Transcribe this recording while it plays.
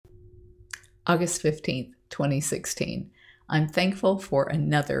August 15th, 2016. I'm thankful for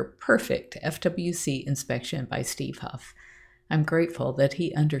another perfect FWC inspection by Steve Huff. I'm grateful that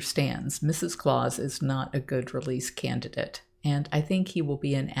he understands Mrs. Claus is not a good release candidate, and I think he will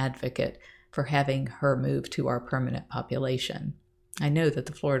be an advocate for having her move to our permanent population. I know that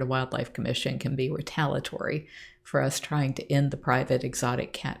the Florida Wildlife Commission can be retaliatory for us trying to end the private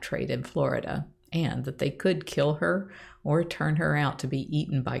exotic cat trade in Florida, and that they could kill her or turn her out to be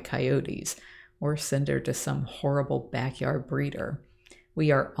eaten by coyotes or send her to some horrible backyard breeder.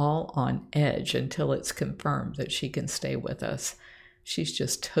 We are all on edge until it's confirmed that she can stay with us. She's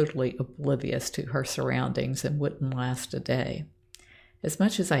just totally oblivious to her surroundings and wouldn't last a day. As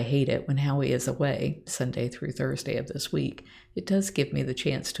much as I hate it when Howie is away, Sunday through Thursday of this week, it does give me the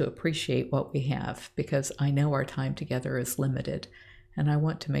chance to appreciate what we have, because I know our time together is limited, and I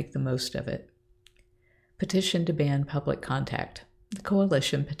want to make the most of it. Petition to ban public contact. The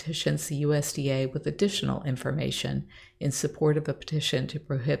coalition petitions the USDA with additional information in support of a petition to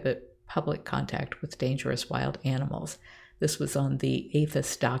prohibit public contact with dangerous wild animals. This was on the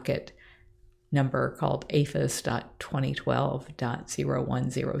APHIS docket number called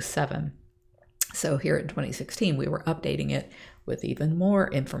APHIS.2012.0107. So here in 2016, we were updating it with even more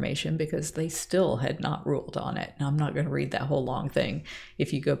information because they still had not ruled on it. Now, I'm not going to read that whole long thing.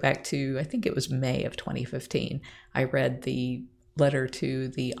 If you go back to, I think it was May of 2015, I read the letter to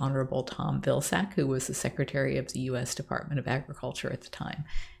the Honorable Tom Vilsack, who was the Secretary of the U.S. Department of Agriculture at the time.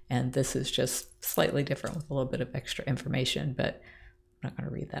 And this is just slightly different with a little bit of extra information, but I'm not going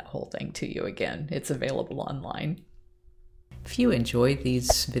to read that whole thing to you again. It's available online. If you enjoyed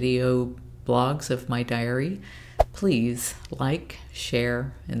these video blogs of my diary, please like,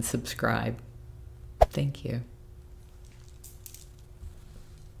 share, and subscribe. Thank you.